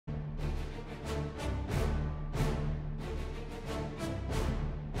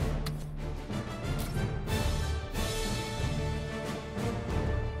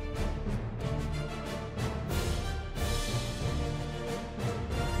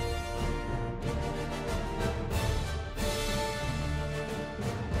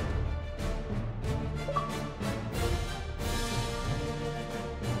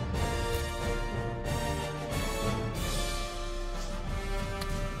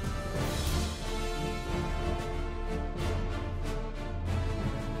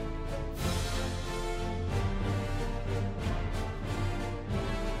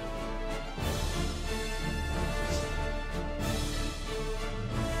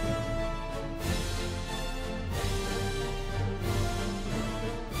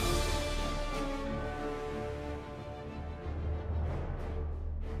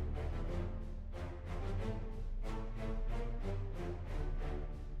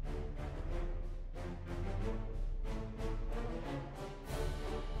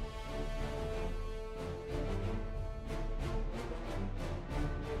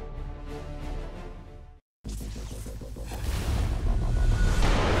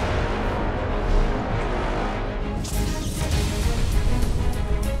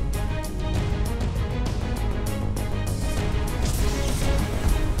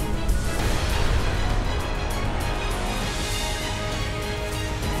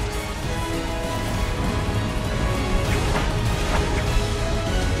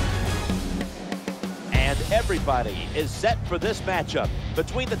Everybody is set for this matchup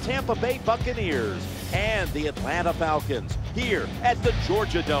between the Tampa Bay Buccaneers and the Atlanta Falcons here at the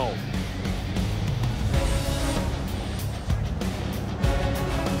Georgia Dome.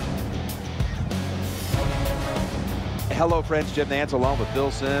 Hello, friends. Jim Nantz along with Bill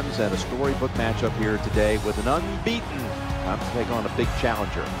Sims and a storybook matchup here today with an unbeaten time to take on a big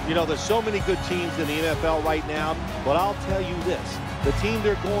challenger. You know, there's so many good teams in the NFL right now, but I'll tell you this. The team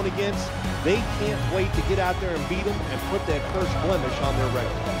they're going against, they can't wait to get out there and beat them and put that first blemish on their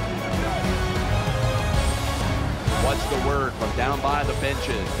record. What's the word from down by the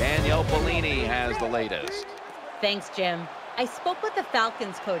benches? Danielle Bellini has the latest. Thanks, Jim. I spoke with the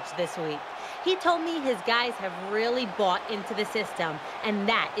Falcons coach this week. He told me his guys have really bought into the system, and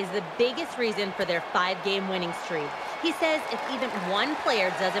that is the biggest reason for their 5-game winning streak. He says if even one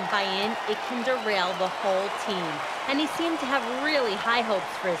player doesn't buy in, it can derail the whole team. And he seemed to have really high hopes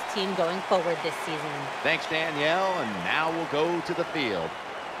for his team going forward this season. Thanks, Danielle, and now we'll go to the field.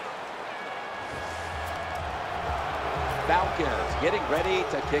 Falcons getting ready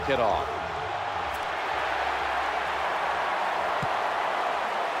to kick it off.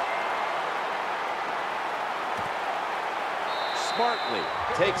 Smartly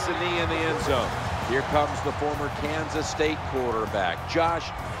takes a knee in the end zone. Here comes the former Kansas State quarterback, Josh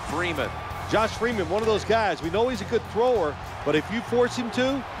Freeman. Josh Freeman, one of those guys. We know he's a good thrower, but if you force him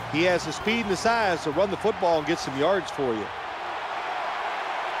to, he has the speed and the size to run the football and get some yards for you.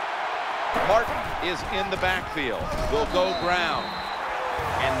 Martin is in the backfield. Will go ground.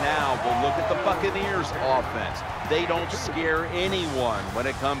 And now we'll look at the Buccaneers offense. They don't scare anyone when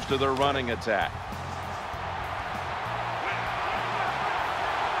it comes to their running attack.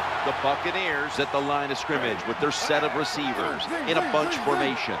 The Buccaneers at the line of scrimmage with their set of receivers in a bunch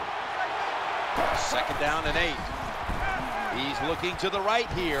formation. 2nd down and 8. He's looking to the right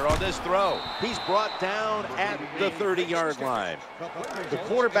here on this throw. He's brought down at the 30-yard line. The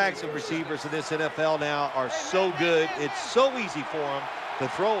quarterbacks and receivers in this NFL now are so good. It's so easy for them to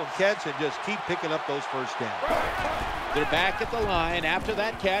throw and catch and just keep picking up those first downs. They're back at the line after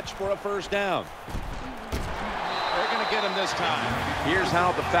that catch for a first down. They're going to get him this time. Here's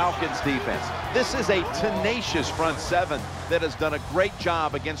how the Falcons defense. This is a tenacious front seven that has done a great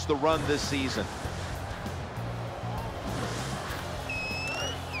job against the run this season.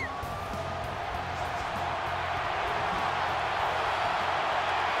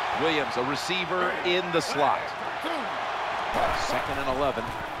 Williams, a receiver in the slot. 2nd and 11.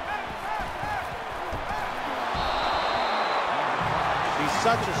 He's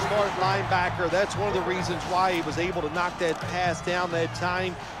such a smart linebacker. That's one of the reasons why he was able to knock that pass down that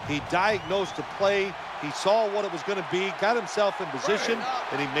time. He diagnosed the play. He saw what it was going to be, got himself in position,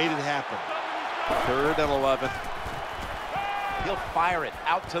 and he made it happen. 3rd and 11. He'll fire it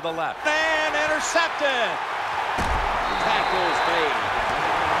out to the left. And intercepted. Tackles made.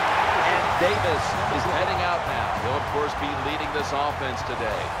 And Davis is heading out now. He'll, of course, be leading this offense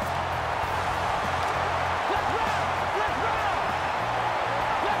today.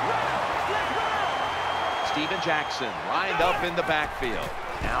 Steven Jackson lined up in the backfield.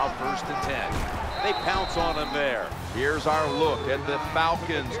 Now 1st and 10. They pounce on him there. Here's our look at the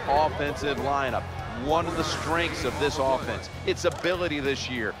Falcons' offensive lineup. One of the strengths of this offense, its ability this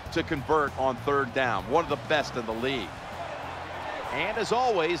year to convert on 3rd down. One of the best in the league. And as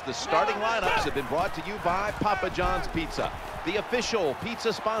always, the starting lineups have been brought to you by Papa John's Pizza, the official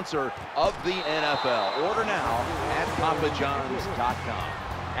pizza sponsor of the NFL. Order now at papajohns.com.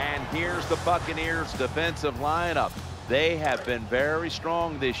 And here's the Buccaneers' defensive lineup. They have been very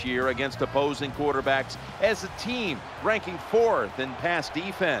strong this year against opposing quarterbacks as a team, ranking 4th in pass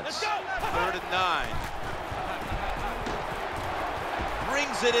defense. 3rd and 9.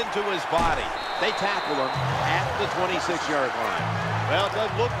 Brings it into his body. They tackle him at the 26-yard line. Well, it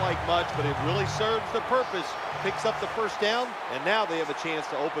doesn't look like much, but it really serves the purpose. Picks up the first down, and now they have a chance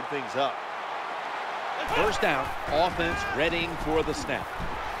to open things up. First down, offense readying for the snap.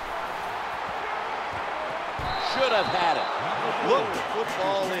 Should have had it. Look, the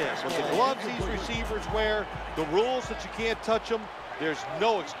football is. With the gloves these receivers wear, the rules that you can't touch them, there's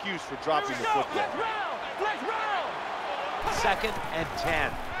no excuse for dropping the football. 2nd and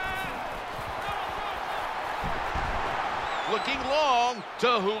 10. Looking long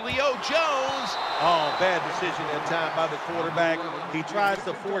to Julio Jones. Oh, bad decision that time by the quarterback. He tries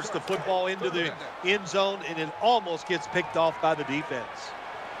to force the football into the end zone, and it almost gets picked off by the defense.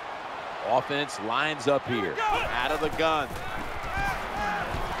 Offense lines up here. Out of the gun.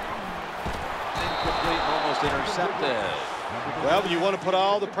 Incomplete, almost intercepted. Well, you want to put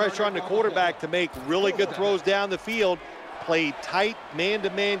all the pressure on the quarterback to make really good throws down the field, play tight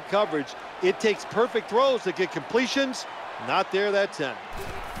man-to-man coverage. It takes perfect throws to get completions. Not there that time.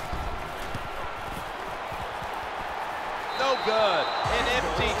 No good. An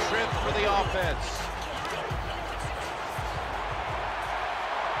empty trip for the offense.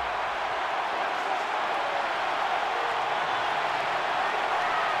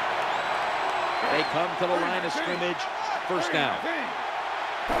 They come to the line of scrimmage. First down.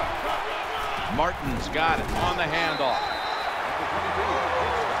 Martin's got it on the handoff.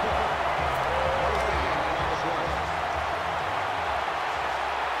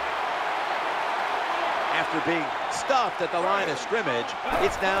 After being stuffed at the line of scrimmage,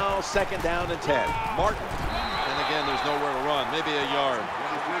 it's now second down and 10. Martin. And again, there's nowhere to run, maybe a yard.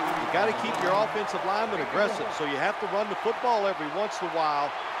 You got to keep your offensive lineman aggressive, so you have to run the football every once in a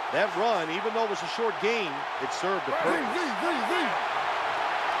while. That run, even though it was a short gain, it served a purpose.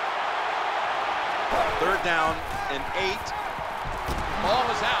 Third down and 8. Ball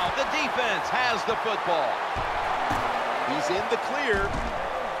is out. The defense has the football. He's in the clear.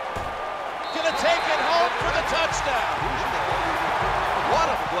 Gonna take it home for the touchdown.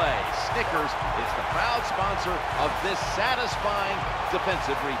 What a play. Snickers is the proud sponsor of this satisfying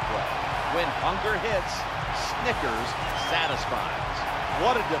defensive replay. When hunger hits, Snickers satisfies.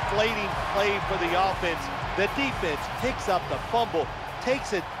 What a deflating play for the offense. The defense picks up the fumble,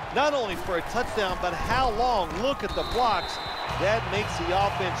 takes it not only for a touchdown, but how long? Look at the blocks. That makes the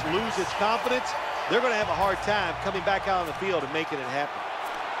offense lose its confidence. They're going to have a hard time coming back out on the field and making it happen.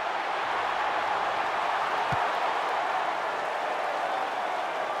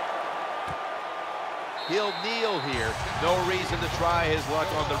 He'll kneel here. No reason to try his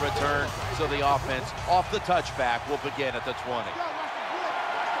luck on the return. So the offense off the touchback will begin at the 20.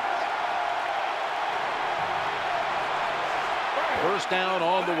 First down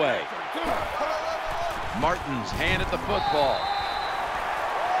on the way. Martin's handed the football.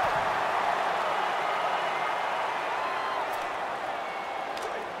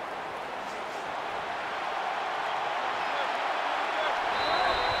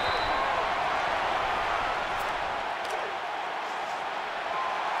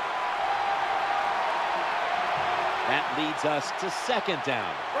 That leads us to second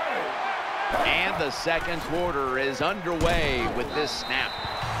down. And the second quarter is underway with this snap.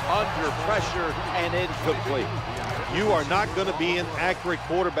 Under pressure and incomplete. You are not going to be an accurate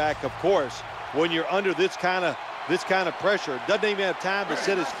quarterback, of course, when you're under this kind of pressure. Doesn't even have time to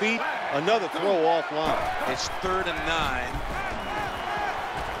set his feet. Another throw offline. It's 3rd and 9.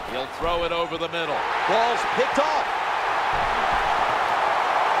 He'll throw it over the middle. Ball's picked off.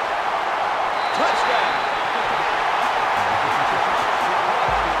 Touchdown.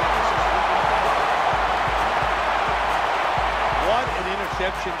 What an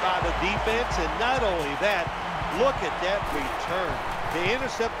interception by the defense, and not only that, look at that return. They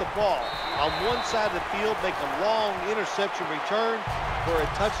intercept the ball on one side of the field, make a long interception return for a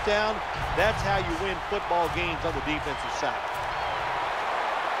touchdown. That's how you win football games on the defensive side.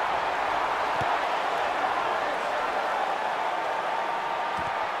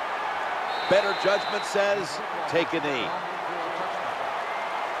 Better judgment says, take a knee.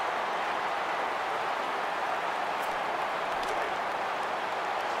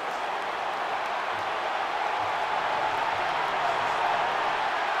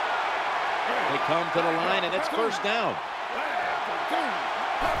 They come to the line, and it's first down.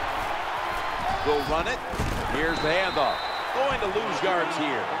 They'll run it. Here's the handoff. Going to lose yards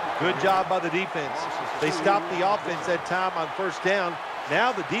here. Good job by the defense. They stopped the offense that time on first down.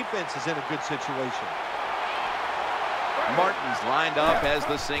 Now the defense is in a good situation. Martin's lined up as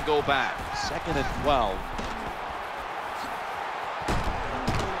the single back. 2nd and 12.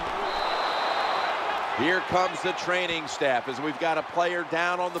 Here comes the training staff as we've got a player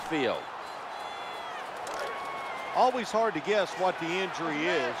down on the field. Always hard to guess what the injury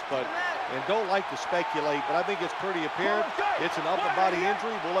is, and don't like to speculate, but I think it's pretty apparent. It's an upper body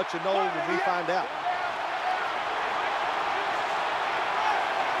injury. We'll let you know when we find out.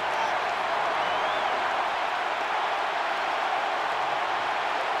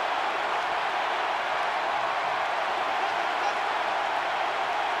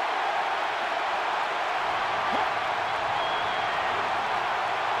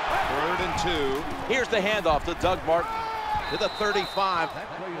 Here's the handoff to Doug Martin to the 35.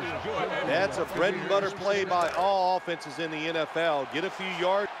 That's a bread and butter play by all offenses in the NFL. Get a few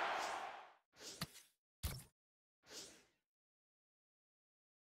yards.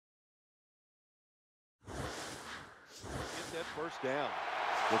 Get that first down.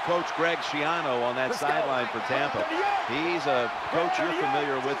 Well, Coach Greg Schiano on that sideline for Tampa. He's a coach you're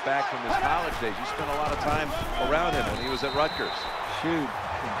familiar with back from his college days. You spent a lot of time around him when he was at Rutgers. Shoot.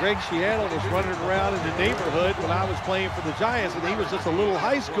 Greg Schiano was running around in the neighborhood when I was playing for the Giants, and he was just a little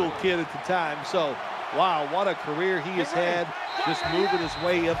high school kid at the time. So, wow, what a career he has had, just moving his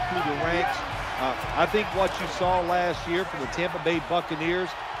way up through the ranks. I think what you saw last year from the Tampa Bay Buccaneers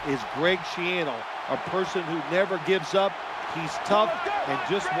is Greg Schiano, a person who never gives up. He's tough and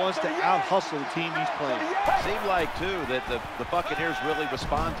just wants to out-hustle the team he's playing. Seemed like, too, that the Buccaneers really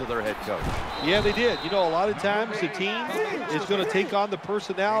respond to their head coach. Yeah, they did. You know, a lot of times the team is going to take on the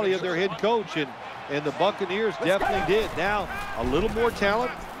personality of their head coach, and the Buccaneers definitely did. Now, a little more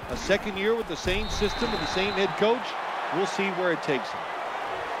talent, a second year with the same system and the same head coach. We'll see where it takes them.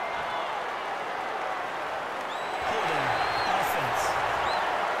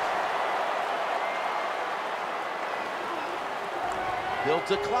 He'll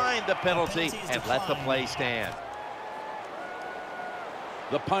decline the penalty and let the play stand.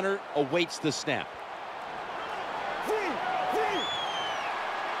 The punter awaits the snap.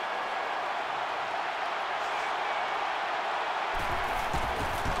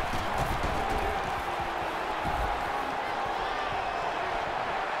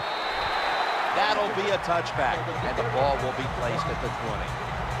 That'll be a touchback, and the ball will be placed at the 20.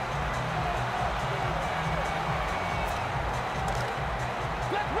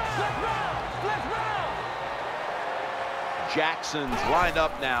 Jackson's lined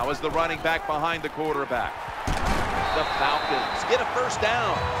up now as the running back behind the quarterback. The Falcons get a first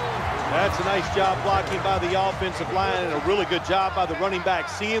down. That's a nice job blocking by the offensive line and a really good job by the running back.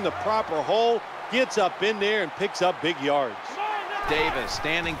 Seeing the proper hole, gets up in there and picks up big yards. Davis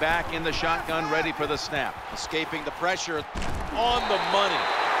standing back in the shotgun, ready for the snap. Escaping the pressure on the money.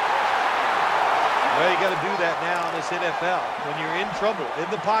 Well, you got to do that now in this NFL. When you're in trouble in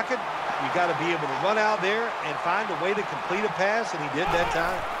the pocket, you got to be able to run out there and find a way to complete a pass, and he did that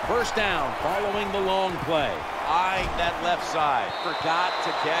time. First down following the long play. Eyeing that left side. Forgot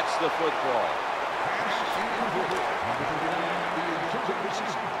to catch the football.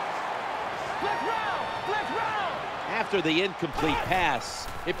 After the incomplete pass,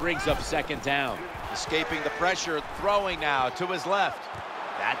 it brings up second down. Escaping the pressure, throwing now to his left.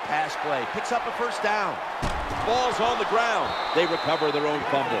 That pass play picks up a first down. Ball's on the ground. They recover their own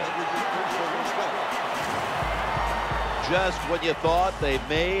fumble. Just when you thought they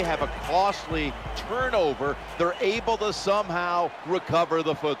may have a costly turnover, they're able to somehow recover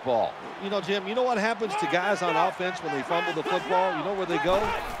the football. You know, Jim, you know what happens to guys on offense when they fumble the football? You know where they go?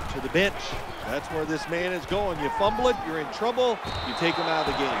 To the bench. That's where this man is going. You fumble it, you're in trouble, you take him out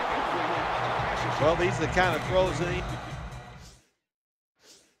of the game. Well, these are the kind of throws that he...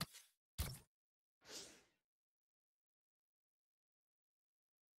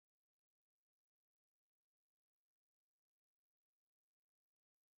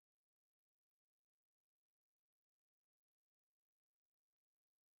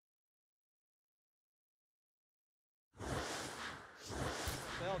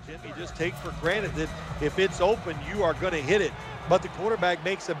 Jim, you just take for granted that if it's open, you are going to hit it. But the quarterback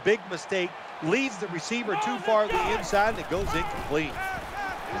makes a big mistake, leads the receiver too far to the inside, and it goes incomplete.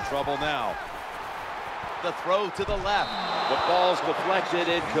 In trouble now. The throw to the left. The ball's deflected,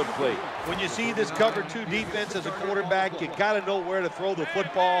 incomplete. When you see this cover two defense as a quarterback, you got to know where to throw the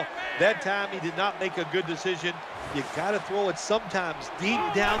football. That time, he did not make a good decision. You got to throw it sometimes deep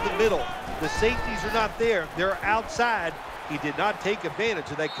down the middle. The safeties are not there. They're outside. He did not take advantage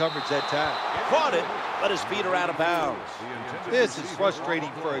of that coverage that time. Caught it, but his feet are out of bounds. This is frustrating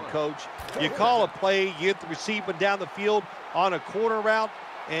for a coach. You call a play, you get the receiver down the field on a corner route,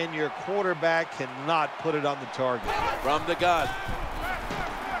 and your quarterback cannot put it on the target. From the gun.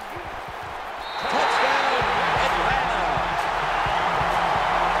 Touchdown, Atlanta.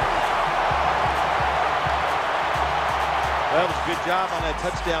 That was a good job on that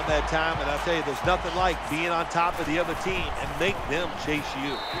touchdown that time, and I'll tell you, there's nothing like being on top of the other team and make them chase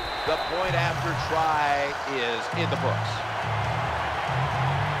you. The point after try is in the books.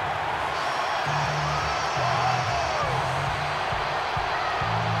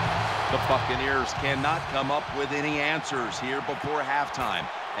 The Buccaneers cannot come up with any answers here before halftime.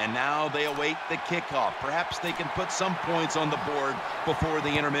 And now they await the kickoff. Perhaps they can put some points on the board before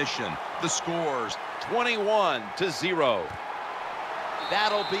the intermission. The scores 21-0.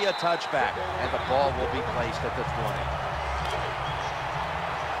 That'll be a touchback, and the ball will be placed at the 20.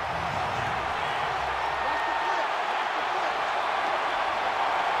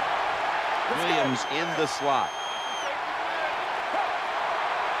 Williams in the slot.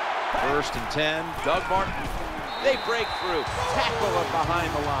 First and 10, Doug Martin. They break through, tackle it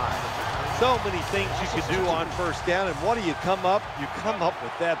behind the line. So many things you can do on first down, and what do you come up? You come up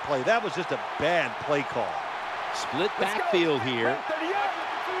with that play. That was just a bad play call. Split backfield here.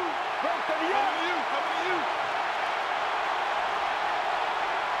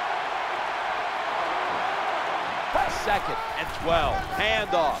 Second and 12.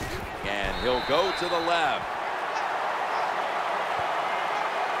 Handoff. And he'll go to the left.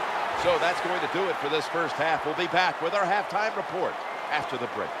 So that's going to do it for this first half. We'll be back with our halftime report after the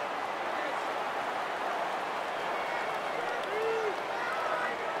break.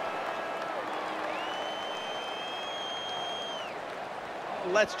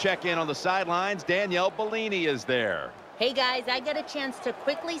 Let's check in on the sidelines. Danielle Bellini is there. Hey guys, I got a chance to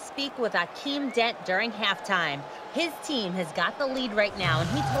quickly speak with Akeem Dent during halftime. His team has got the lead right now, and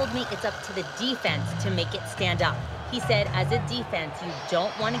he told me it's up to the defense to make it stand up. He said, as a defense, you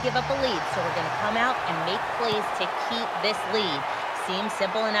don't want to give up a lead, so we're going to come out and make plays to keep this lead. Seems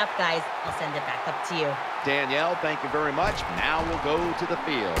simple enough, guys. I'll send it back up to you. Danielle, thank you very much. Now we'll go to the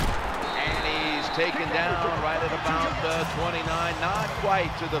field. And he's taken down right at about the 29, not quite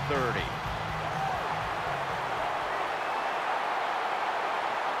to the 30.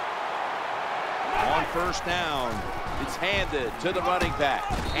 On first down, it's handed to the running back,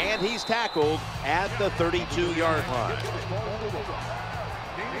 and he's tackled at the 32-yard line.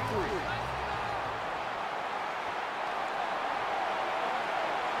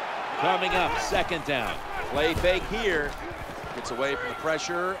 Coming up, second down. Play fake here. Gets away from the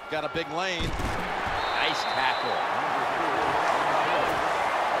pressure. Got a big lane. Nice tackle.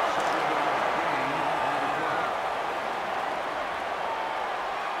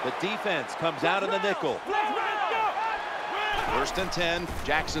 The defense comes out in the nickel. First and 10.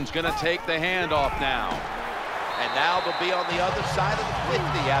 Jackson's going to take the handoff now. And now they'll be on the other side of the 50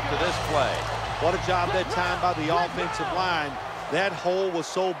 after this play. What a job that time by the offensive line. That hole was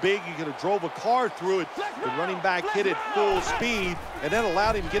so big you could have drove a car through it. The running back hit it full speed, and that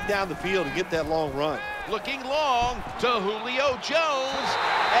allowed him to get down the field and get that long run. Looking long to Julio Jones.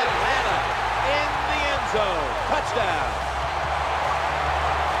 Atlanta in the end zone. Touchdown.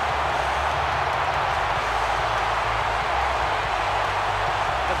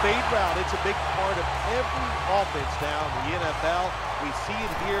 Fade route, it's a big part of every offense now in the NFL. We see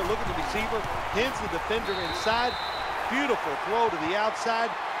it here. Look at the receiver, pins the defender inside. Beautiful throw to the outside.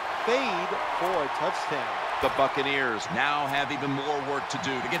 Fade for a touchdown. The Buccaneers now have even more work to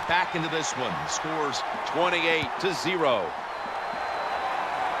do to get back into this one. Scores 28-0.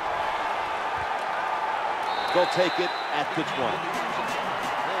 They'll take it at the 20.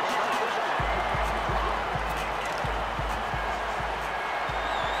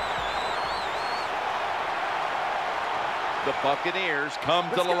 The Buccaneers come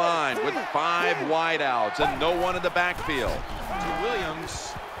to the line with 5 wideouts and no one in the backfield. To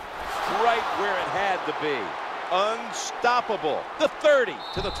Williams, right where it had to be. Unstoppable. The 30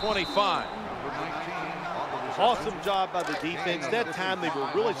 to the 25. Awesome job by the defense. That time they were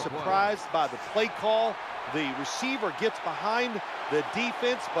really surprised by the play call. The receiver gets behind the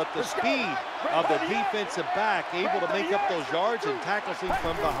defense, but the speed of the defensive back able to make up those yards and tackles him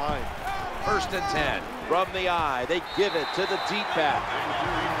from behind. First and 10. From the eye, they give it to the deep back.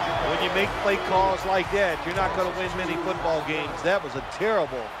 When you make play calls like that, you're not going to win many football games. That was a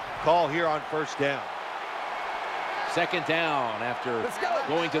terrible call here on first down. Second down after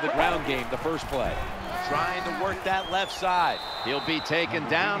going to the ground game the first play. Trying to work that left side. He'll be taken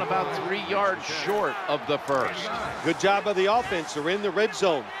down about 3 yards short of the first. Good job by the offense. They're in the red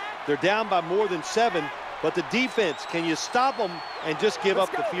zone. They're down by more than 7. But the defense, can you stop them and just give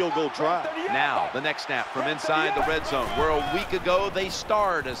up the field goal try? Now, the next snap from inside the red zone, where a week ago they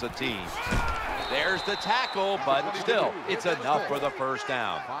starred as a team. There's the tackle, but still, it's enough for the first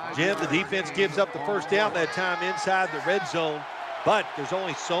down. Jim, the defense gives up the first down that time inside the red zone, but there's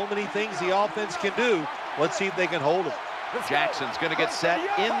only so many things the offense can do. Let's see if they can hold them. Jackson's going to get set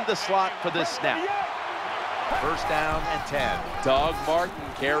in the slot for this snap. First down and 10. Doug Martin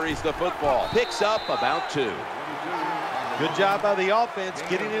carries the football. Picks up about 2. Good job by the offense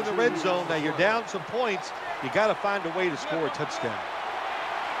getting in the red zone. Now you're down some points. You got to find a way to score a touchdown.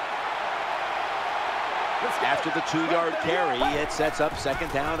 After the 2-yard carry, it sets up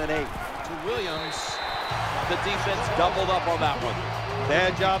second down and 8. To Williams. The defense doubled up on that one.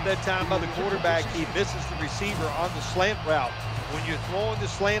 Bad job that time by the quarterback. He misses the receiver on the slant route. When you're throwing the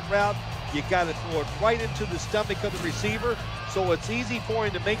slant route, you got to throw it right into the stomach of the receiver, so it's easy for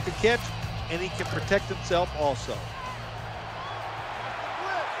him to make the catch, and he can protect himself also.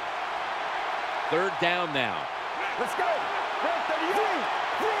 Third down now. Let's go.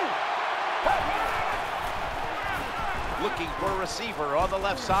 Looking for a receiver on the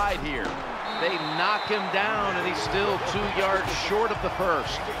left side here. They knock him down, and he's still 2 yards short of the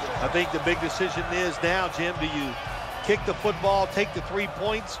first. I think the big decision is now, Jim, do you kick the football, take the 3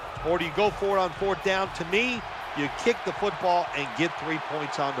 points, or do you go for it on 4th down? To me, you kick the football and get 3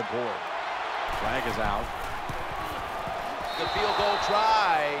 points on the board. Flag is out. The field goal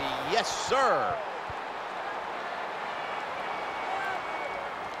try. Yes, sir.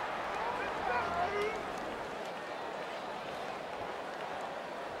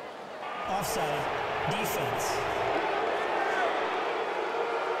 Offside. Defense.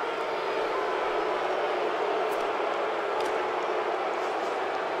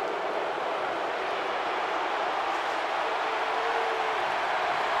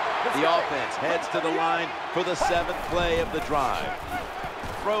 The offense heads to the line for the 7th play of the drive.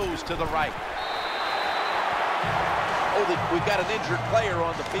 Throws to the right. Oh, we've got an injured player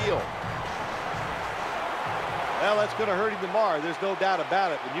on the field. Well, that's going to hurt him tomorrow. There's no doubt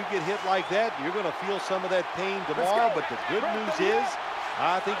about it. When you get hit like that, you're going to feel some of that pain tomorrow. But the good news is,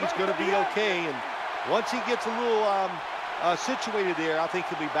 I think he's going to be okay. And once he gets a little situated there, I think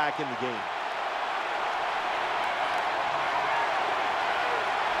he'll be back in the game.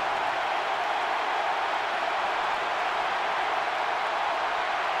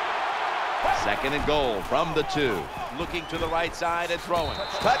 Second and goal from the 2. Looking to the right side and throwing.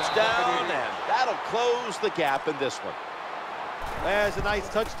 Touchdown, and that'll close the gap in this one. There's a nice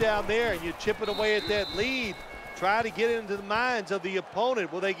touchdown there, and you chip it away at that lead. Try to get into the minds of the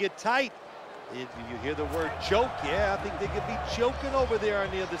opponent. Will they get tight? If you hear the word choke, yeah, I think they could be choking over there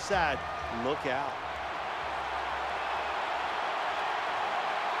on the other side. Look out.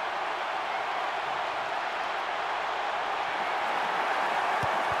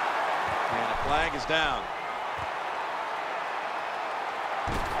 Flag is down.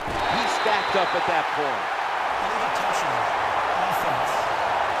 He's stacked up at that point.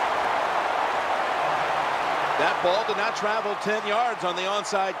 That ball did not travel 10 yards on the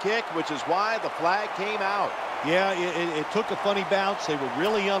onside kick, which is why the flag came out. Yeah, it took a funny bounce. They were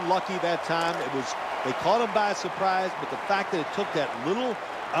really unlucky that time. They caught him by surprise, but the fact that it took that little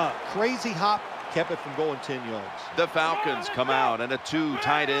crazy hop kept it from going 10 yards. The Falcons come out in a 2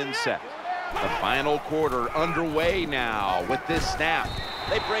 tight end set. The final quarter underway now with this snap.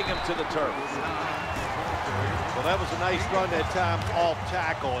 They bring him to the turf. Well, that was a nice run that time off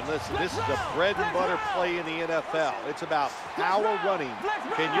tackle. And listen, this is a bread and butter play in the NFL. It's about power running.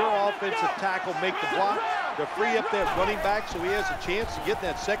 Can your offensive tackle make the block to free up that running back so he has a chance to get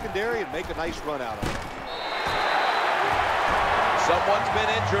in that secondary and make a nice run out of it? Someone's been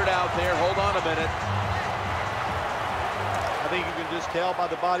injured out there. Hold on a minute. I think you can just tell by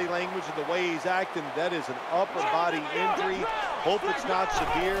the body language and the way he's acting that is an upper body injury. Hope it's not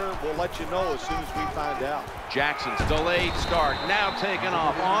severe. We'll let you know as soon as we find out. Jackson's delayed start now taken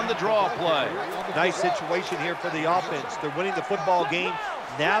off on the draw play. Nice situation here for the offense. They're winning the football game.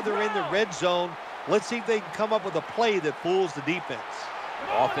 Now they're in the red zone. Let's see if they can come up with a play that fools the defense.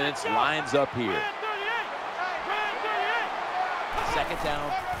 Offense lines up here. Second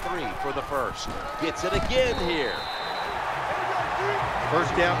down, 3 for the first. Gets it again here.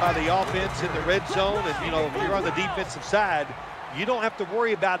 First down by the offense in the red zone, and you know, if you're on the defensive side, you don't have to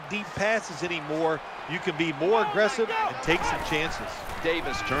worry about deep passes anymore. You can be more aggressive and take some chances.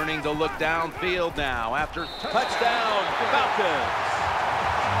 Davis turning to look downfield now after touchdown, Falcons.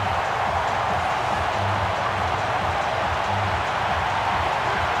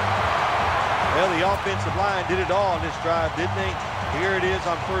 Well, the offensive line did it all on this drive, didn't they? Here it is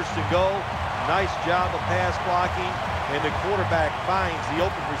on 1st and goal. Nice job of pass blocking. And the quarterback finds the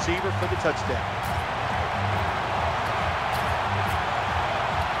open receiver for the touchdown.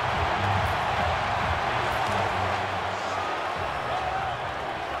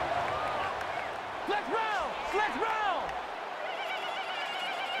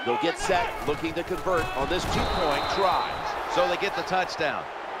 They'll get set, looking to convert on this 2-point try. So they get the touchdown,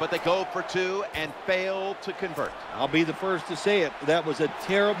 but they go for 2 and fail to convert. I'll be the first to say it. That was a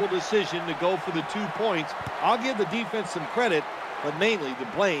terrible decision to go for the 2 points. I'll give the defense some credit, but mainly the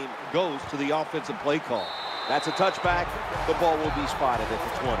blame goes to the offensive play call. That's a touchback. The ball will be spotted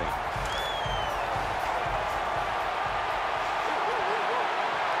at the 20.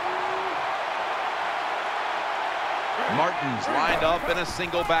 Martin's lined up in a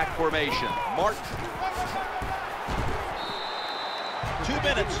single back formation. Martin. 2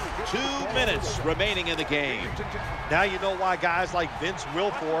 minutes remaining in the game. Now you know why guys like Vince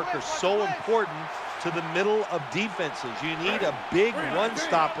Wilfork are so important to the middle of defenses. You need a big run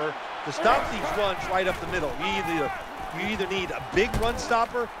stopper to stop these runs right up the middle. You either need a big run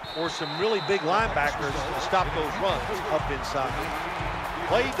stopper or some really big linebackers to stop those runs up inside.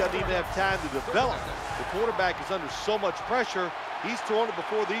 play doesn't even have time to develop. The quarterback is under so much pressure, he's throwing it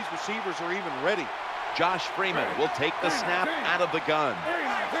before these receivers are even ready. Josh Freeman will take the snap out of the gun.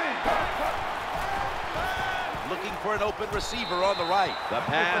 Looking for an open receiver on the right. The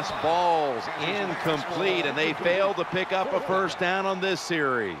pass ball's incomplete, and they fail to pick up a first down on this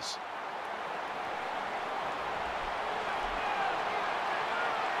series.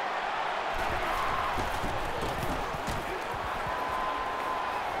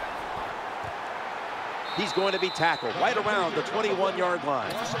 He's going to be tackled right around the 21-yard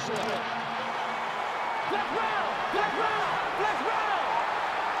line.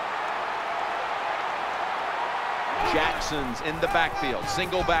 Jackson's in the backfield,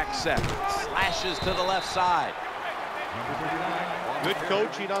 single back set, slashes to the left side. Good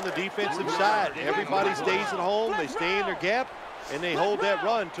coaching on the defensive side. Everybody stays at home, they stay in their gap, and they hold that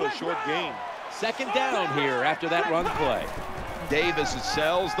run to a short gain. Second down here after that run play. Davis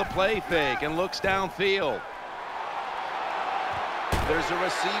sells the play fake and looks downfield. There's a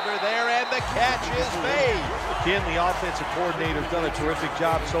receiver there, and the catch is made. Again, the offensive coordinator's done a terrific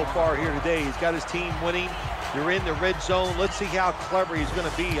job so far here today. He's got his team winning. You're in the red zone. Let's see how clever he's going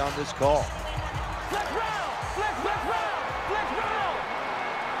to be on this call.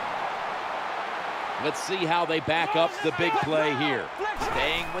 Let's see how they back up the big play here.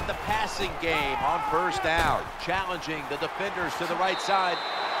 Staying with the passing game on first down. Challenging the defenders to the right side.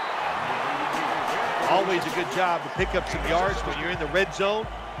 Always a good job to pick up some yards when you're in the red zone.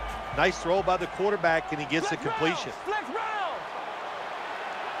 Nice throw by the quarterback, and he gets the completion.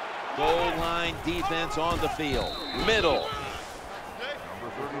 Goal line defense on the field. Middle.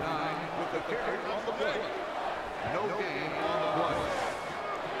 Number 39 with the carry on the play. No gain on the play.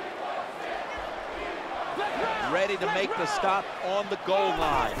 Ready to make the stop on the goal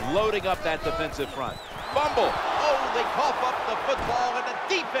line. Loading up that defensive front. Fumble. Oh, they cough up the football, and the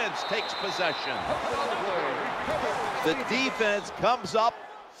defense takes possession. The defense comes up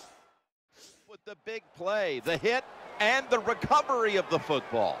with the big play, the hit, and the recovery of the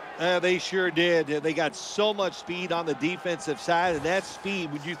football. They sure did. They got so much speed on the defensive side, and that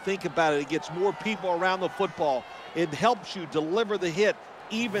speed, when you think about it, it gets more people around the football. It helps you deliver the hit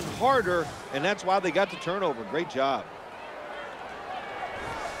even harder, and that's why they got the turnover. Great job.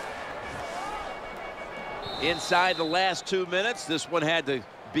 Inside the last 2 minutes, this one had to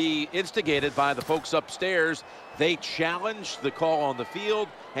be instigated by the folks upstairs. They challenged the call on the field,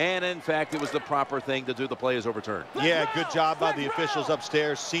 and in fact, it was the proper thing to do. The play is overturned. Yeah, good job by the officials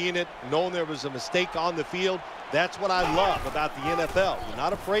upstairs, seeing it, knowing there was a mistake on the field. That's what I love about the NFL. You're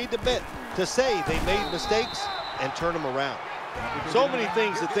not afraid to admit, to say they made mistakes and turn them around. So many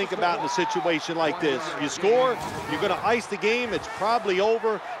things to think about in a situation like this. You score, you're going to ice the game, it's probably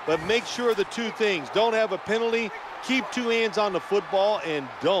over, but make sure the two things: don't have a penalty, keep two hands on the football, and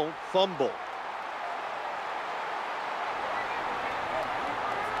don't fumble.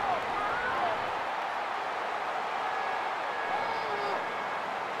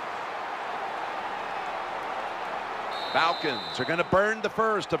 Falcons are going to burn the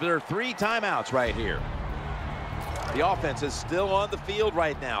first of their 3 timeouts right here. The offense is still on the field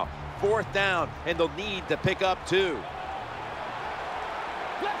right now. 4th down, and they'll need to pick up 2.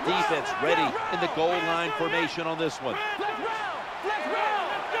 Defense ready in the goal line formation on this one.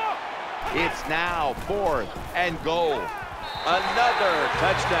 It's now 4th and goal. Another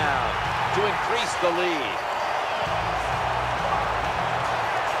touchdown to increase the lead.